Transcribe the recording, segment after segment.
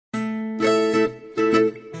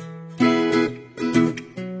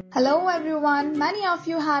everyone, many of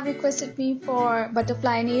you have requested me for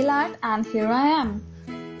butterfly nail art and here I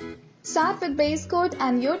am. Start with base coat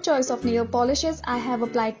and your choice of nail polishes. I have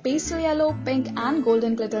applied pastel yellow, pink and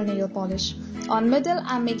golden glitter nail polish. On middle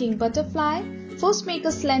I am making butterfly. First make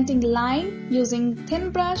a slanting line using thin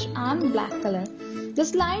brush and black color.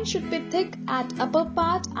 This line should be thick at upper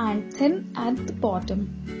part and thin at the bottom.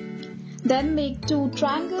 Then make two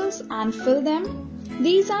triangles and fill them.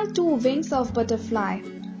 These are two wings of butterfly.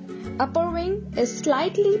 Upper wing is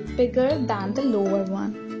slightly bigger than the lower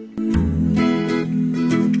one.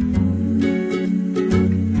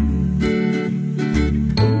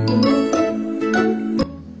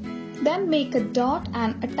 Then make a dot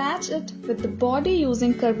and attach it with the body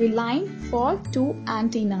using curvy line for two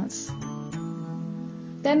antennas.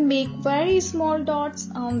 Then make very small dots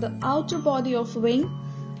on the outer body of wing.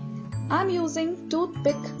 I am using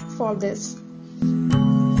toothpick for this.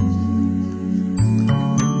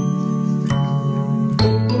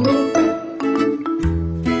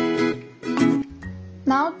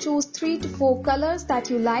 Now choose 3 to 4 colors that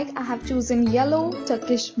you like. I have chosen yellow,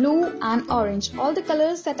 Turkish blue and orange. All the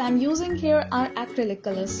colors that I am using here are acrylic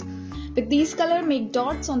colors. With these colors, make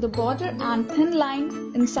dots on the border and thin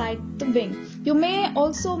line inside the wing. You may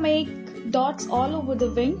also make dots all over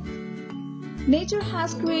the wing. Nature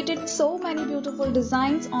has created so many beautiful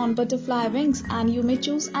designs on butterfly wings and you may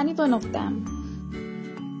choose any one of them.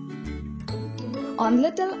 On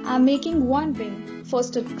little, I am making one wing.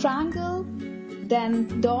 First a triangle,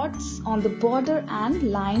 then dots on the border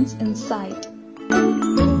and lines inside.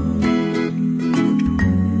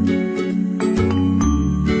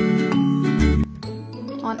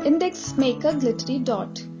 On index, make a glittery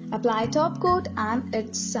dot. Apply top coat and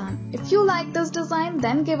it's done. If you like this design,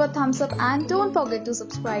 then give a thumbs up and don't forget to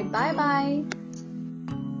subscribe. Bye bye.